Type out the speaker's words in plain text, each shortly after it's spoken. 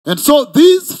And so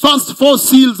these first 4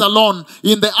 seals alone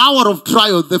in the hour of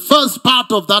trial, the first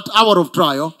part of that hour of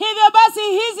trial, hivyo basi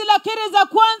hizi lakiri za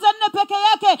kwanza 4 peke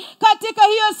yake katika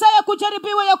hiyo saa ya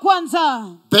kujaribiwa ya kwanza,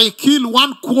 they kill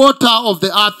 1/4 of the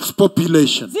earth's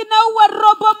population. zinaua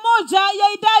robo moja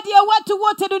ya idadi ya watu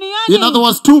wote duniani. In other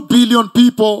words, 2 billion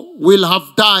people will have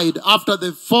died after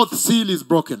the 4th seal is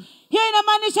broken. Hiyo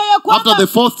inamaanisha ya kwamba After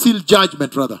the 4th seal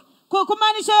judgment, rather.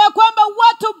 kumaanisha ya kwamba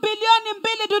watu bilioni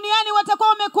 2 duniani watakuwa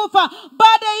wamekufa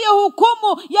baada ya hiyo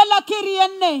hukumu ya lakiri ya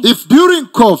 4. If during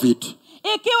COVID,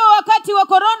 Ikiwa wakati wa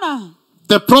corona,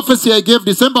 the prophecy I gave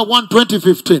December 1,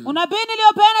 2015, unabii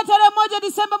niliopeana tarehe 1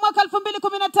 Disemba mwaka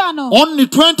 2015, only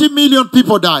 20 million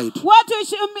people died. watu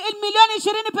milioni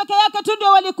 20 peke yake tu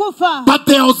ndio walikufa. But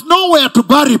there was nowhere to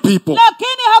bury people.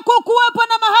 Lakini hakukuwepo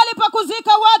na mahali pa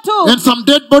kuzika watu. And some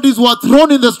dead bodies were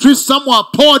thrown in the streets, some were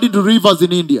poured into rivers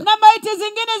in India. Na maiti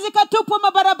zingine zikatupwa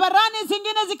mabarabarani,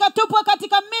 zingine zikatupwa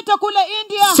katika mito kule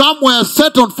India. Some were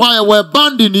set on fire, were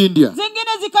burned in India.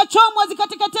 Zingine zikachomwa,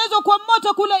 zikateketezwa kwa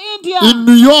moto kule India. In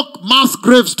New York, mass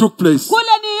graves took place.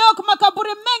 Kule New York makaburi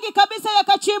mengi kabisa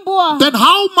yakachimbwa. Then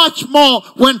how much more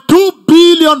when 2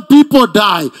 billion people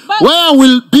die? Where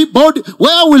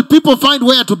will people find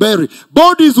where to bury?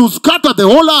 Bodies will scatter the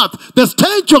whole earth. The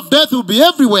stench of death will be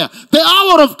everywhere. The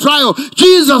hour of trial,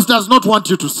 Jesus does not want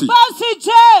you to see. Basi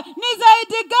je, ni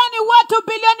zaidi gani watu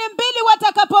bilioni 2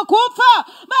 watakapokufa?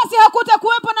 Basi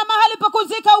hakutakuwepo na mahali pa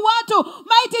kuzika watu.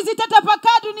 Maiti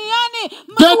zitatapakaa duniani.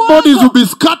 Dead bodies will be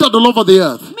scattered all over the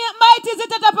earth. Maiti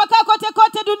zitatapakaa kote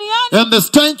kote duniani. And the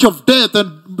stench of death,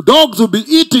 and dogs will be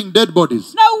eating dead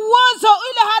bodies. Na uozo,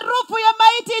 ile harufu ya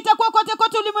maiti itakuwa kote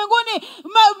kote ulimwenguni.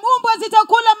 Mbwa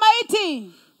zitakula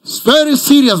maiti. It's very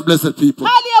serious, blessed people.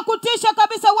 Hali ya kutisha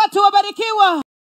kabisa, watu wabarikiwa.